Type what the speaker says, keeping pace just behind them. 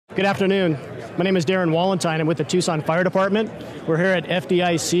Good afternoon. My name is Darren Wallentine. I'm with the Tucson Fire Department. We're here at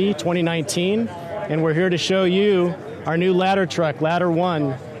FDIC 2019, and we're here to show you our new ladder truck, Ladder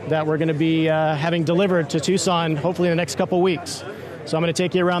 1, that we're going to be having delivered to Tucson hopefully in the next couple weeks. So I'm going to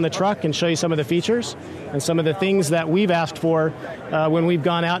take you around the truck and show you some of the features and some of the things that we've asked for when we've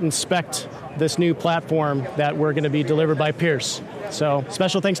gone out and spec'd this new platform that we're going to be delivered by Pierce. So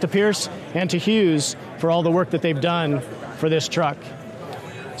special thanks to Pierce and to Hughes for all the work that they've done for this truck.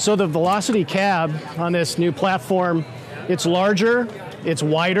 So the Velocity cab on this new platform, it's larger, it's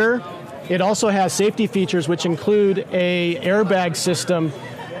wider. It also has safety features which include a airbag system,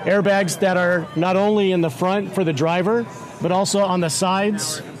 airbags that are not only in the front for the driver, but also on the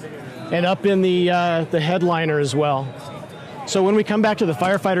sides and up in the headliner as well. So when we come back to the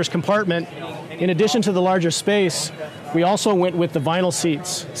Firefighters Compartment, in addition to the larger space, we also went with the vinyl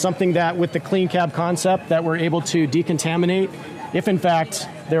seats, something that with the clean cab concept that we're able to decontaminate if in fact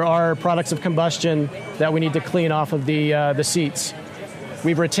there are products of combustion that we need to clean off of the seats.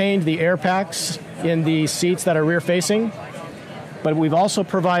 We've retained the air packs in the seats that are rear facing, but we've also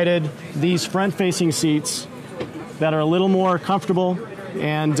provided these front facing seats that are a little more comfortable,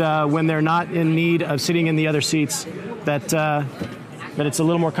 and when they're not in need of sitting in the other seats, that it's a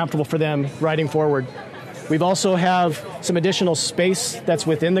little more comfortable for them riding forward. We've also have some additional space that's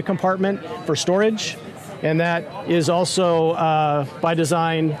within the compartment for storage, and that is also by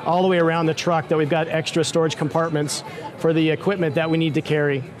design all the way around the truck, that we've got extra storage compartments for the equipment that we need to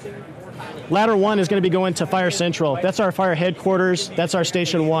carry. Ladder 1 is going to be going to Fire Central. That's our fire headquarters. That's our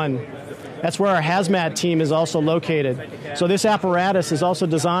Station 1. That's where our hazmat team is also located. So this apparatus is also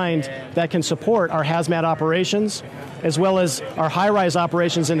designed that can support our hazmat operations, as well as our high-rise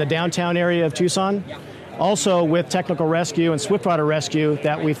operations in the downtown area of Tucson, also with technical rescue and swiftwater rescue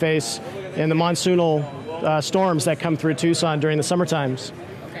that we face in the monsoonal storms that come through Tucson during the summer times.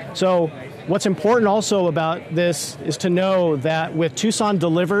 So what's important also about this is to know that with Tucson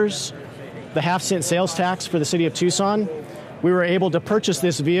Delivers, the half-cent sales tax for the city of Tucson, we were able to purchase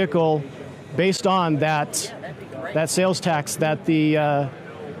this vehicle based on that sales tax that the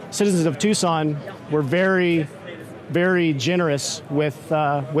citizens of Tucson were very, very generous with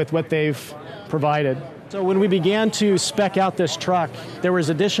what they've provided. So when we began to spec out this truck, there was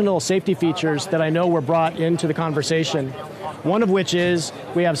additional safety features that I know were brought into the conversation. One of which is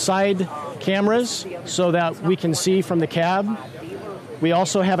we have side cameras so that we can see from the cab. We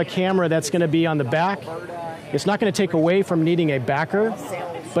also have a camera that's going to be on the back. It's not going to take away from needing a backer,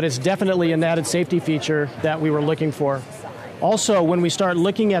 but it's definitely an added safety feature that we were looking for. Also, when we start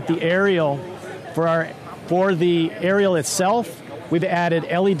looking at the aerial, for the aerial itself, we've added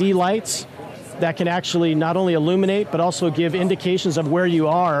LED lights that can actually not only illuminate, but also give indications of where you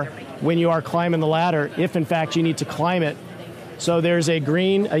are when you are climbing the ladder, if in fact you need to climb it. So there's a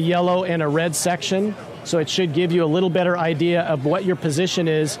green, a yellow, and a red section, so it should give you a little better idea of what your position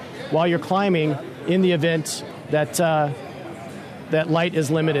is while you're climbing in the event that that light is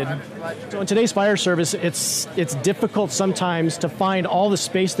limited. So in today's fire service, it's difficult sometimes to find all the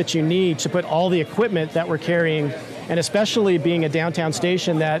space that you need to put all the equipment that we're carrying, and especially being a downtown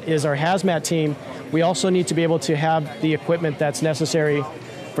station that is our hazmat team, we also need to be able to have the equipment that's necessary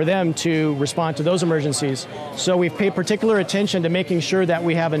for them to respond to those emergencies. So we've paid particular attention to making sure that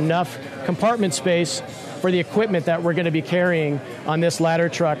we have enough compartment space for the equipment that we're going to be carrying on this ladder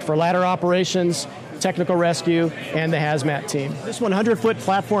truck for ladder operations, technical rescue, and the hazmat team. This 100-foot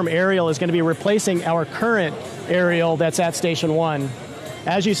platform aerial is going to be replacing our current aerial that's at Station 1.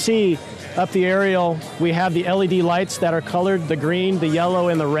 As you see up the aerial, we have the LED lights that are colored, the green, the yellow,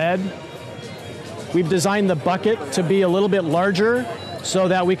 and the red. We've designed the bucket to be a little bit larger so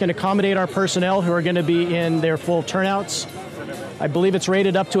that we can accommodate our personnel who are going to be in their full turnouts. I believe it's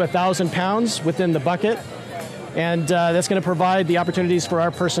rated up to 1,000 pounds within the bucket, and that's going to provide the opportunities for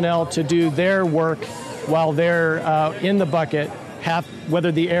our personnel to do their work while they're in the bucket,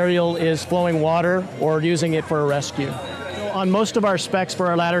 whether the aerial is flowing water or using it for a rescue. On most of our specs for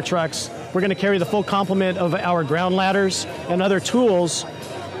our ladder trucks, we're going to carry the full complement of our ground ladders and other tools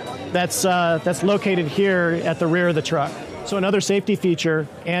that's located here at the rear of the truck. So another safety feature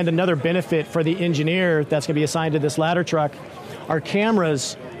and another benefit for the engineer that's going to be assigned to this ladder truck are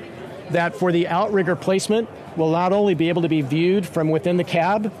cameras that for the Outrigger placement will not only be able to be viewed from within the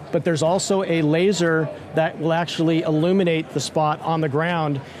cab, but there's also a laser that will actually illuminate the spot on the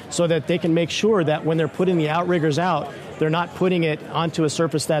ground so that they can make sure that when they're putting the Outriggers out, they're not putting it onto a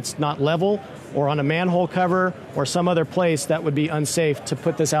surface that's not level or on a manhole cover or some other place that would be unsafe to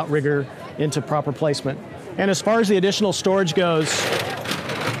put this Outrigger into proper placement. And as far as the additional storage goes,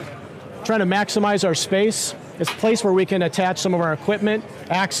 trying to maximize our space, It's a place where we can attach some of our equipment,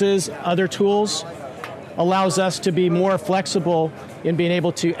 axes, other tools. Allows us to be more flexible in being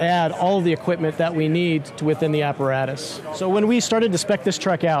able to add all of the equipment that we need to within the apparatus. So when we started to spec this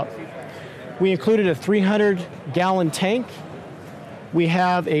truck out, we included a 300-gallon tank. We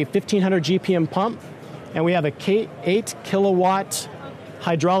have a 1500 GPM pump, and we have a 8-kilowatt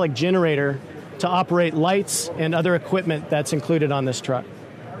hydraulic generator to operate lights and other equipment that's included on this truck.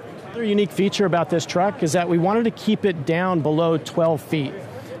 Another unique feature about this truck is that we wanted to keep it down below 12 feet.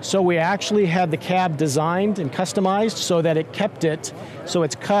 So we actually had the cab designed and customized so that it kept it, so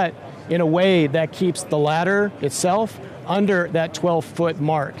it's cut in a way that keeps the ladder itself under that 12-foot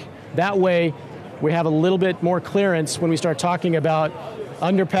mark. That way, we have a little bit more clearance when we start talking about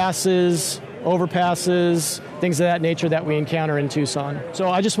underpasses, overpasses, things of that nature that we encounter in Tucson. So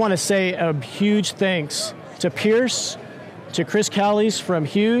I just want to say a huge thanks to Pierce, to Chris Callies from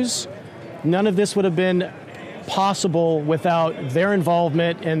Hughes. None of this would have been possible without their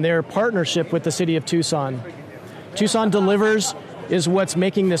involvement and their partnership with the city of Tucson. Tucson Delivers is what's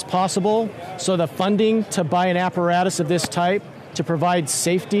making this possible, so the funding to buy an apparatus of this type to provide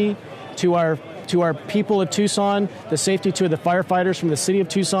safety to our people of Tucson, the safety to the firefighters from the city of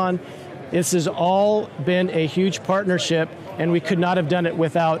Tucson, this has all been a huge partnership, and we could not have done it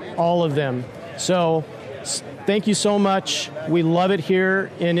without all of them. So thank you so much. We love it here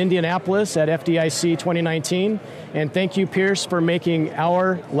in Indianapolis at FDIC 2019. And thank you, Pierce, for making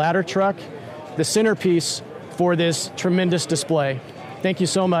our ladder truck the centerpiece for this tremendous display. Thank you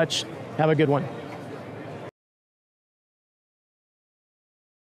so much. Have a good one.